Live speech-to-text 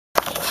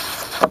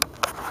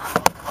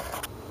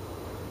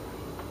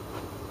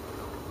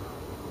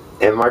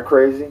Am I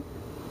crazy?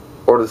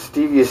 Or does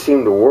stevia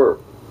seem to work?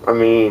 I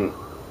mean,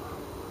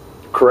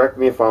 correct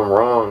me if I'm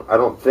wrong. I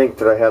don't think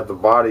that I have the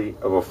body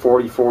of a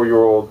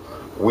 44-year-old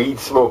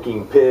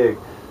weed-smoking pig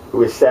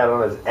who has sat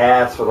on his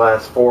ass for the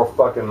last 4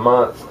 fucking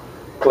months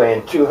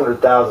playing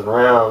 200,000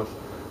 rounds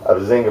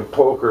of Zynga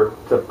poker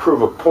to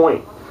prove a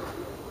point.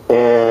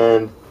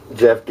 And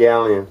Jeff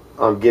Gallion,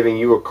 I'm giving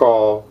you a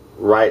call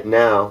right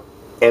now,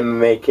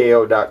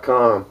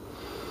 MMAKO.com.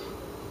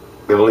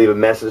 Gonna leave a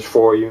message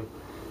for you.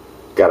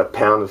 Got a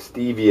pound of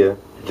stevia,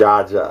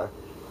 Jaja,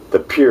 the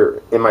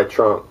pure, in my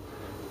trunk.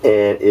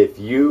 And if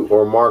you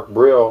or Mark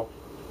Brill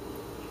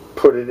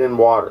put it in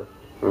water,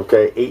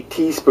 okay, 8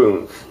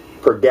 teaspoons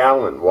per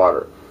gallon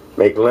water,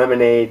 make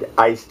lemonade,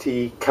 iced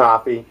tea,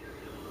 coffee,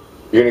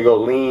 you're going to go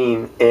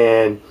lean,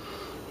 and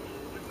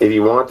if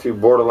you want to,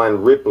 borderline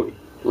Ripley,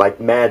 like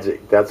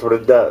magic. That's what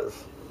it does.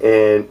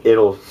 And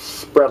it'll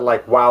spread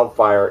like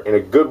wildfire in a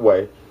good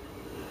way,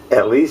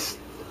 at least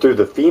through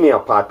the female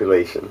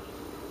population.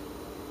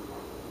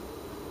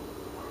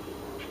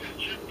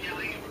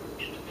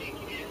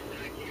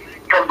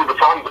 Come to the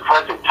phone at the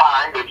present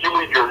time, but if you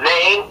leave your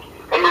name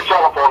and your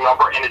telephone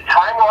number and a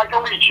time where I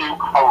can reach you,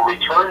 I will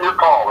return your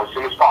call as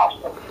soon as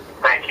possible.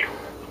 Thank you.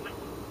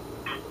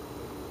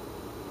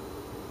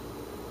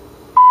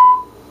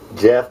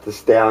 Jeff the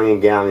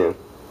Stallion Gallion.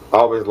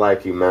 Always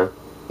like you, man.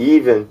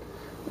 Even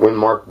when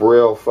Mark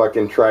Brill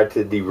fucking tried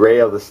to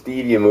derail the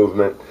stevia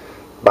movement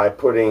by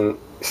putting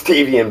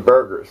stevia in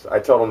burgers. I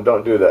told him,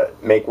 don't do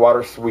that. Make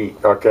water sweet,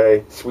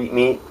 okay? Sweet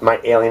meat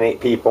might alienate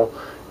people.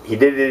 He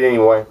did it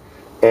anyway.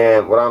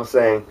 And what I'm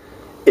saying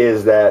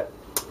is that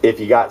if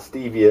you got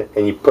stevia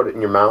and you put it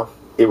in your mouth,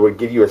 it would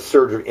give you a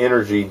surge of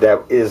energy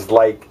that is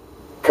like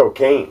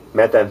cocaine,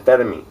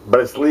 methamphetamine.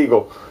 But it's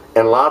legal,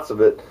 and lots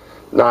of it.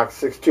 Knocked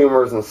 6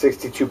 tumors and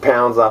 62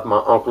 pounds off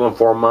my uncle in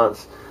 4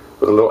 months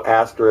with a little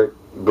asterisk,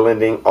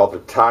 blending all the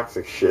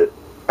toxic shit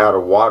out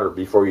of water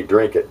before you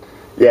drink it.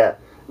 Yeah,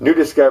 new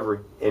discovery.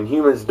 And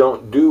humans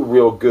don't do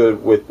real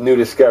good with new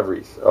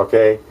discoveries,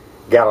 okay?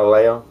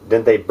 Galileo,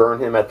 didn't they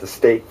burn him at the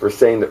stake for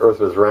saying the earth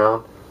was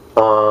round?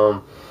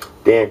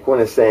 Dan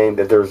Quinn is saying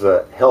that there's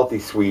a healthy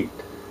sweet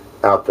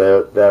out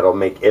there that'll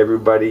make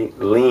everybody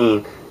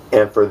lean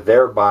and for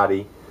their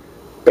body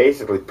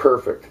basically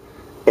perfect.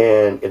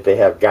 And if they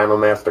have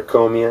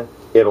gynecomastia,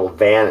 it'll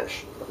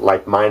vanish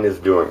like mine is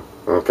doing,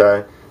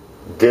 okay?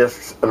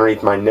 Discs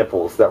underneath my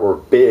nipples that were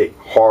big,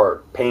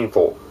 hard,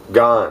 painful,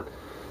 gone.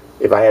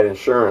 If I had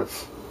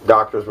insurance,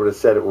 doctors would have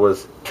said it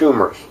was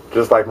tumors,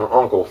 just like my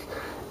uncle's.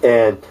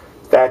 And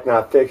fact,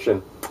 not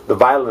fiction, the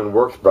violin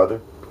works,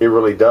 brother. It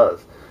really does.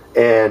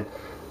 And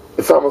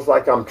it's almost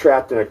like I'm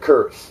trapped in a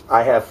curse.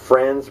 I have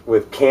friends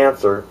with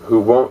cancer who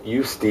won't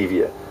use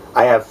stevia.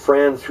 I have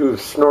friends who've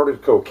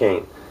snorted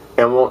cocaine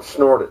and won't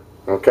snort it,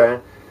 okay?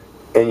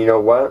 And you know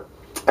what?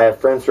 I have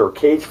friends who are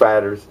cage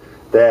fighters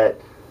that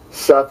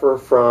suffer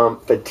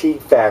from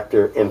fatigue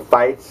factor in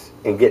fights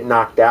and get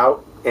knocked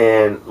out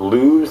and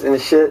lose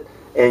and shit.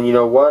 And you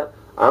know what?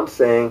 I'm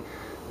saying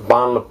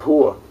Bon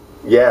Lapua.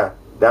 Yeah,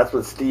 that's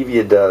what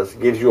stevia does.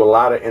 It gives you a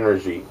lot of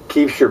energy.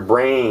 Keeps your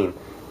brain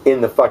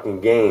in the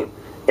fucking game.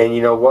 And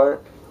you know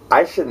what?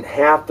 I shouldn't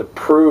have to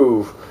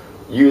prove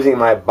using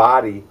my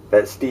body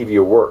that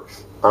stevia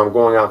works. I'm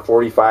going on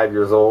 45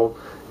 years old.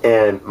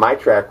 And my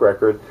track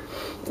record,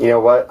 you know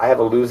what? I have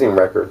a losing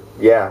record.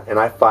 Yeah, and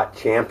I fought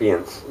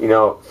champions. You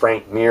know,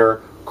 Frank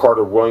Mir,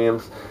 Carter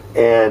Williams.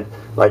 And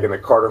like in a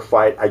Carter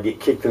fight, I get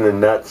kicked in the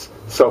nuts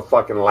so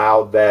fucking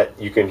loud that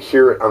you can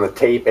hear it on the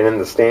tape and in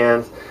the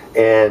stands.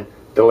 And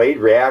delayed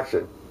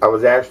reaction. I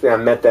was actually on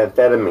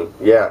methamphetamine.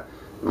 Yeah,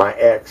 my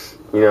ex,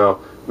 you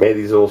know, made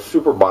these little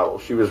super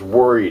bottles. She was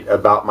worried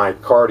about my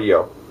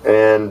cardio.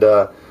 And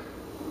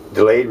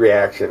delayed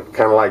reaction,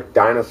 kind of like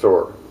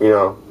dinosaur, you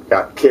know,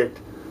 got kicked.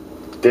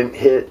 Didn't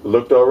hit,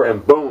 looked over,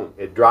 and boom,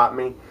 it dropped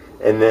me.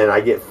 And then I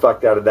get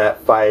fucked out of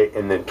that fight,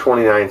 and then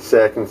 29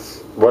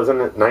 seconds,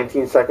 wasn't it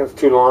 19 seconds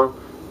too long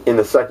in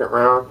the second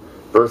round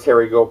versus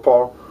Harry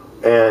Gopal.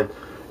 And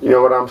you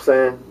know what I'm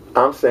saying?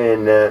 I'm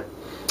saying that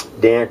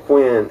Dan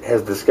Quinn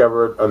has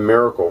discovered a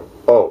miracle.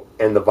 Oh,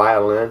 and the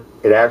violin,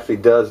 it actually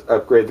does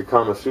upgrade the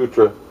Kama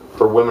Sutra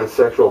for women's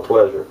sexual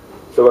pleasure.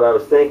 So what I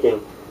was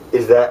thinking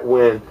is that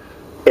when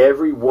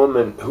every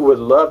woman who would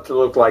love to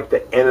look like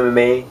the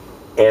MMA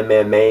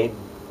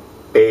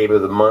Babe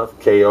of the Month,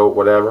 KO,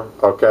 whatever,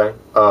 okay?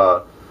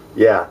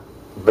 Yeah,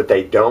 but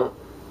they don't.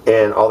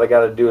 And all they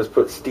got to do is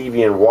put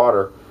stevia in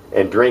water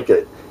and drink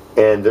it.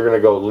 And they're going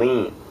to go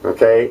lean,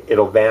 okay?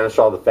 It'll vanish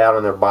all the fat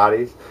on their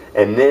bodies.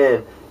 And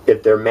then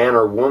if their man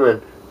or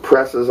woman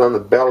presses on the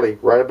belly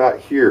right about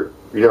here,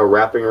 you know,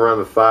 wrapping around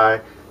the thigh,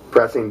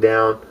 pressing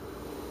down,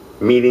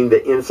 meeting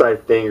the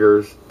inside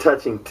fingers,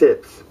 touching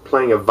tips,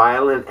 playing a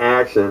violin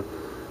action,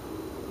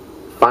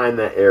 find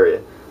that area.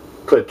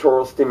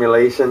 Clitoral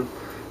stimulation.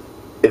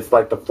 It's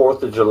like the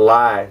 4th of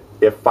July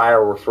if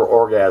fireworks were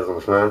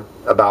orgasms, man.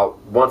 About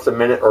once a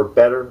minute or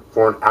better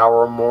for an hour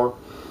or more.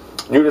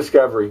 New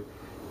discovery.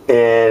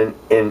 And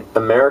in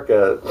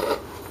America,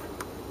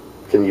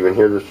 can you even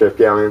hear this, Jeff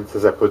Gallion,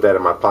 since I put that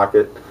in my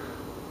pocket?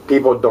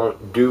 people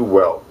don't do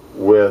well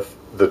with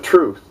the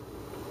truth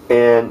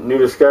and new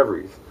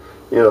discoveries.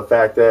 You know, the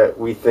fact that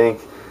we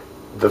think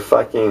the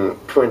fucking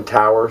Twin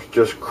Towers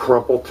just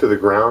crumpled to the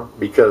ground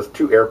because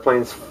 2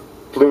 airplanes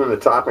flew in the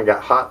top and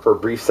got hot for a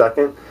brief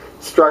second.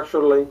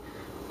 Structurally,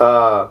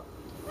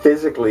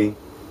 physically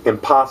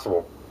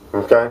impossible.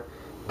 Okay?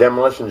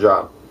 Demolition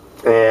job.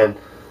 And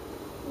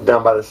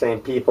done by the same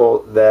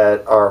people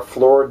that are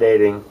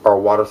fluoridating our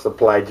water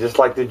supply, just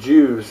like the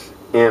Jews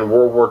in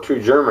World War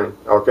II Germany.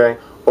 Okay?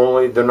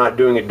 Only they're not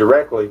doing it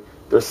directly.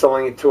 They're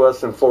selling it to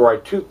us in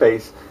fluoride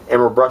toothpaste,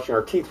 and we're brushing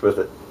our teeth with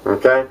it.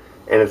 Okay?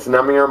 And it's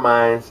numbing our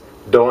minds,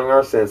 dulling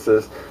our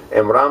senses.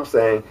 And what I'm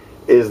saying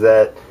is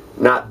that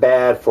not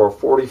bad for a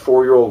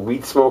 44-year-old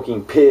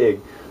weed-smoking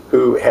pig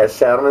who has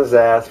sat on his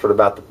ass for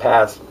about the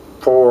past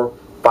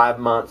 4-5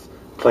 months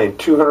playing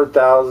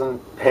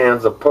 200,000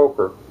 hands of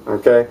poker,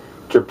 okay,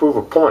 to prove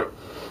a point.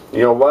 You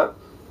know what?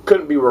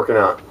 Couldn't be working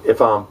out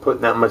if I'm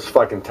putting that much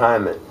fucking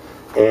time in.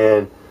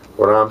 And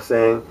what I'm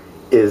saying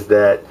is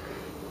that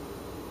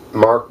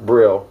Mark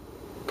Brill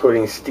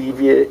putting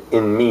stevia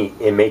in meat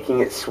and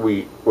making it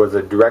sweet was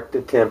a direct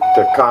attempt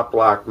to cop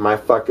block my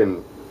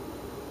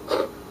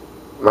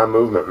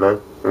movement,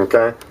 man.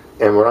 Okay?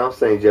 And what I'm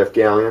saying, Jeff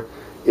Gallion,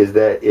 is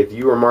that if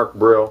you are Mark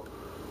Brill,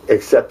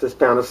 accept this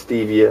pound of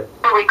stevia.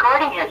 The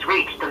recording has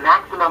reached the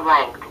maximum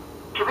length.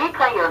 To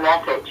replay your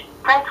message,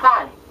 press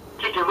 1.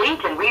 To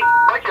delete and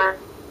re-record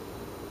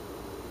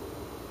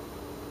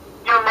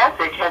your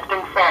message has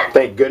been sent.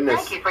 Thank goodness.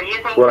 Thank you for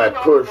using what I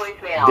pushed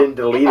didn't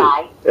delete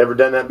it. Ever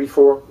done that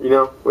before? You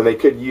know, when they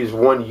could use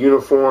one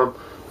uniform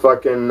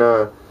fucking,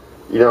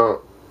 you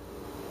know,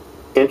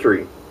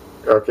 entry,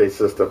 okay,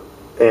 system.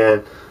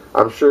 And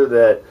I'm sure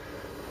that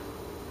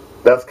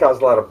that's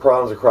caused a lot of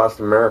problems across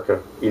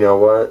America. You know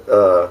what?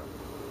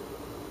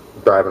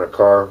 Driving a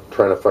car,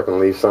 trying to fucking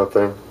leave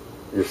something,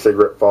 your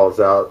cigarette falls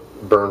out,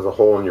 burns a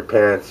hole in your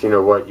pants. You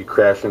know what? You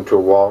crash into a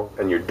wall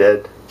and you're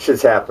dead.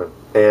 Shit's happened.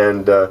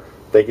 And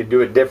they could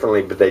do it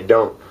differently, but they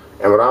don't.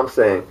 And what I'm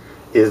saying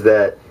is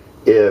that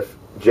if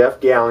Jeff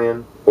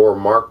Gallion or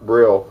Mark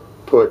Brill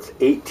puts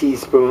 8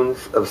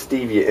 teaspoons of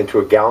stevia into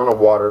a gallon of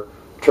water,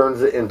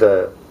 turns it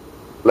into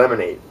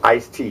lemonade,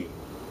 iced tea,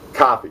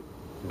 coffee,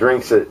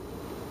 drinks it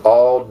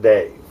all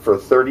day for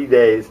 30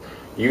 days,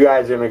 you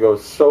guys are going to go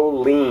so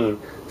lean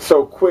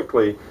so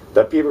quickly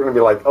that people are going to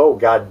be like, oh,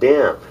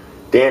 goddamn,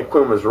 Dan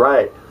Quinn was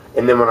right.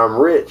 And then when I'm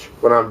rich,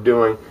 what I'm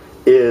doing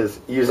is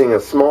using a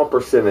small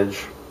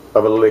percentage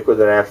of a liquid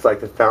that acts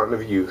like the fountain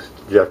of youth,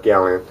 Jeff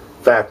Gallion.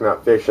 Fact,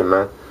 not fiction,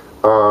 man.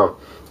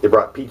 It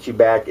brought Peachy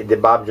back. It did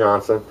Bob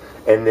Johnson.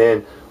 And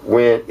then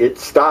when it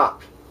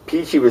stopped,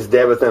 Peachy was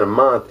dead within a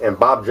month, and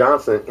Bob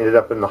Johnson ended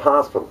up in the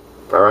hospital.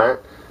 All right?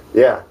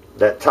 Yeah,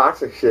 that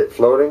toxic shit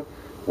floating,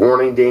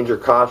 warning, danger,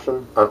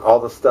 caution, on all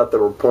the stuff that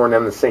we're pouring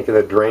down the sink in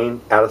the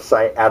drain, out of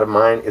sight, out of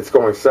mind, it's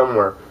going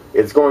somewhere.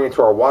 It's going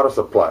into our water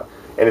supply,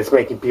 and it's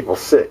making people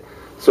sick.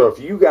 So if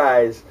you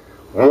guys,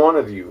 one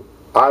of you,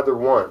 either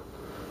one,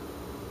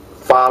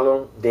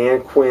 follow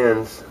Dan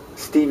Quinn's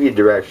stevia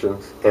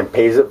directions and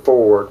pays it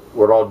forward,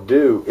 what I'll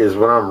do is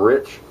when I'm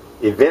rich,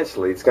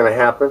 eventually it's going to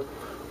happen,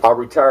 I'll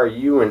retire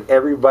you and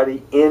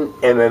everybody in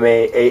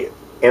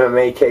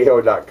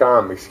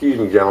MMAKO.com. Excuse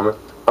me, gentlemen.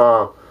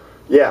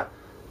 Yeah.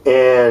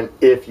 And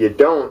if you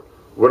don't,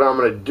 what I'm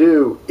going to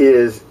do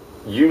is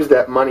use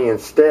that money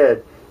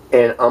instead,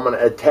 and I'm going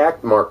to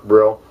attack Mark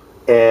Brill,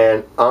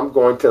 and I'm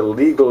going to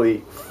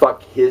legally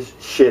fuck his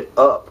shit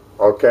up,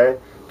 okay?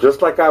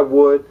 Just like I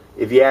would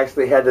if he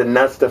actually had the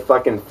nuts to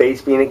fucking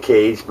face me in a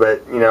cage,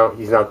 but, you know,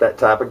 he's not that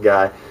type of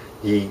guy.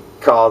 He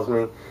calls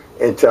me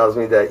and tells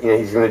me that, you know,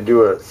 he's going to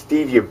do a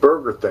stevia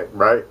burger thing,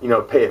 right? You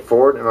know, pay it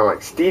forward. And I'm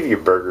like,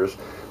 stevia burgers?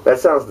 That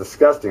sounds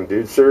disgusting,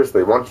 dude.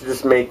 Seriously, why don't you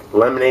just make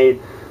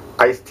lemonade,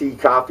 iced tea,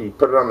 coffee,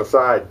 put it on the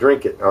side,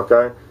 drink it,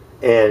 okay?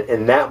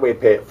 And that way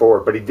pay it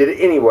forward. But he did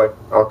it anyway,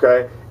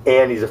 okay?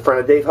 And he's a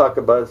friend of Dave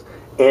Huckabuzz.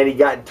 And he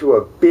got into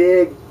a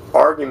big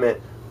argument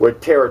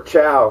with Tara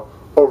Chow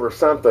over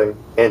something.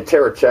 And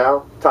Tara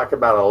Chow, talk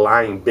about a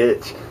lying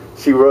bitch.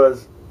 She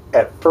was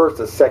at first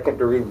a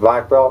second-degree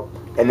black belt,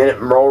 and then it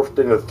morphed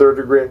into third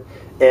degree.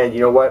 And you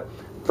know what?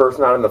 First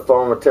night on the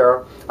phone with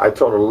Tara, I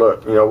told her,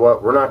 look, you know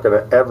what? We're not going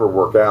to ever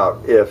work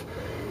out if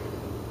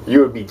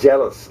you would be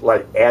jealous,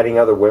 like adding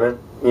other women,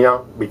 you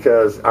know,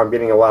 because I'm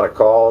getting a lot of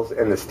calls,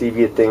 and the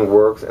stevia thing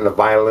works, and the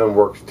violin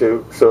works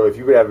too. So if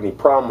you would have any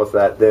problem with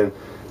that, then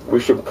we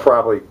should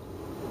probably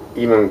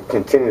even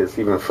continue this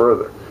even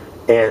further.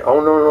 And,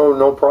 oh,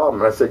 no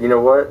problem. And I said, you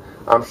know what?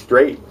 I'm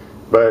straight.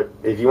 But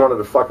if you wanted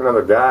to fuck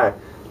another guy,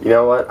 you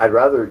know what? I'd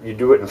rather you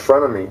do it in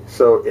front of me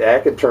so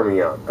that could turn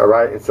me on, all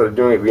right? Instead of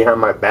doing it behind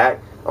my back.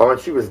 Oh,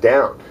 and she was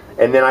down.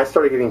 And then I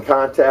started getting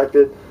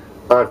contacted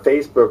on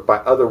Facebook by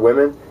other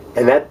women,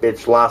 and that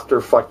bitch lost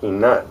her fucking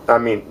nut. I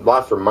mean,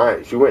 lost her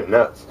mind. She went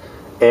nuts.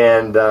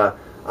 And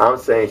I'm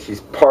saying she's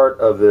part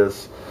of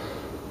this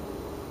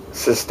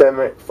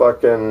systemic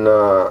fucking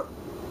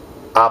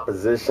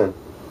opposition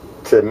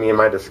to me and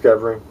my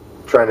discovery,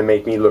 trying to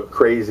make me look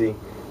crazy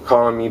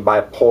calling me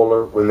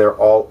bipolar when they're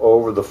all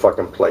over the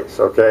fucking place,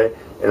 okay?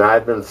 And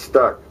I've been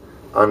stuck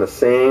on the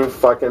same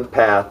fucking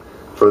path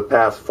for the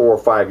past 4 or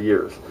 5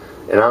 years.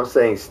 And I'm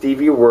saying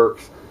stevia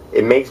works.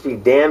 It makes me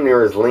damn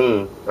near as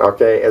lean,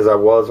 okay, as I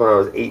was when I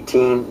was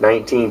 18,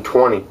 19,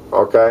 20,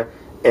 okay?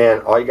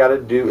 And all you got to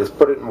do is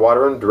put it in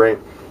water and drink.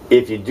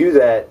 If you do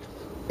that,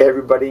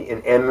 everybody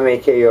in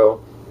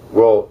MMAKO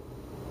will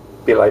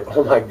be like,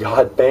 oh my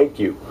God, thank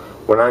you,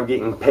 when I'm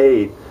getting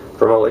paid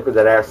from a liquid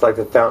that acts like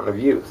the fountain of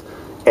youth.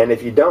 And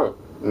if you don't,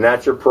 and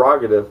that's your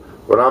prerogative,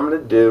 what I'm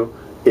going to do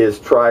is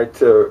try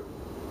to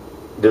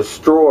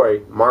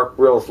destroy Mark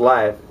Brill's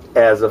life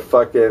as a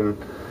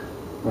fucking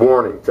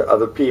warning to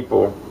other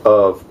people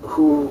of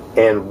who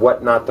and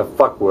what not to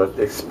fuck with,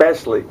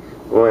 especially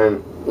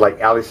when,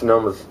 like, Ali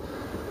Sonoma's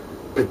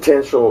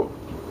potential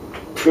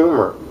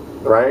tumor,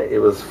 right? It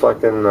was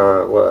fucking,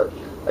 what,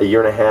 a year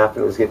and a half,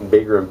 and it was getting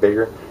bigger and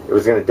bigger. It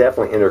was going to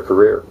definitely end her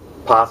career,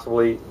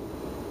 possibly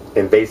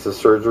invasive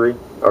surgery,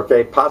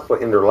 okay,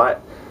 possibly end her life,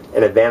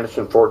 and it vanished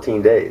in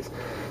 14 days.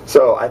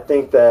 So I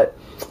think that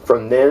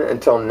from then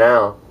until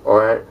now, all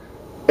right,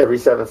 every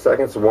 7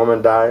 seconds a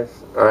woman dies,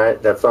 all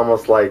right? That's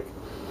almost like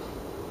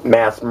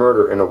mass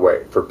murder in a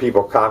way for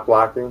people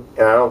cock-blocking.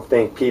 And I don't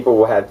think people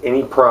will have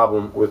any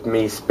problem with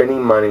me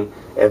spending money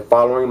and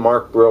following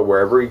Mark Brill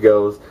wherever he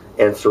goes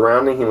and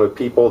surrounding him with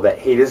people that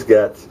hate his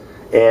guts.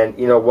 And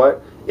you know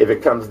what? If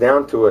it comes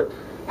down to it,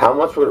 how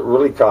much would it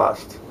really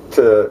cost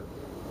to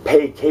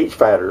pay cage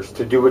fighters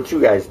to do what you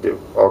guys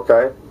do,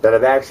 okay? That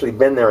have actually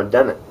been there and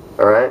done it,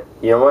 all right?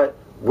 You know what?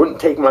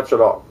 Wouldn't take much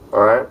at all,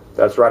 all right?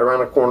 That's right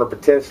around the corner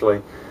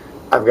potentially.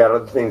 I've got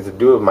other things to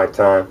do with my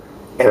time,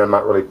 and I'm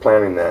not really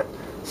planning that.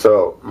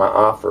 So my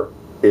offer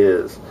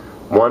is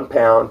 1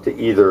 pound to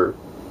either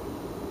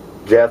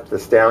Jeff the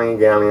Stallion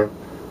Gallion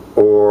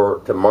or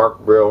to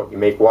Mark Brill. You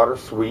make water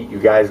sweet. You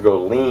guys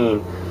go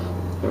lean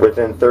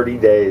within 30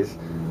 days.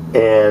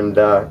 And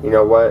you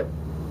know what?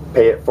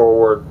 Pay it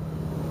forward.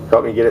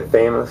 Help me get it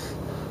famous.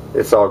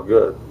 It's all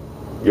good.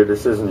 Your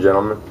decision,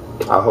 gentlemen.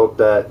 I hope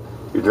that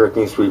you're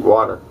drinking sweet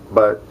water.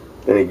 But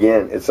then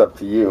again, it's up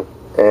to you.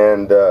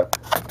 And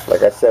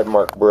like I said,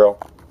 Mark Brill,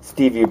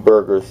 stevia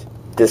burgers,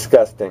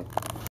 disgusting.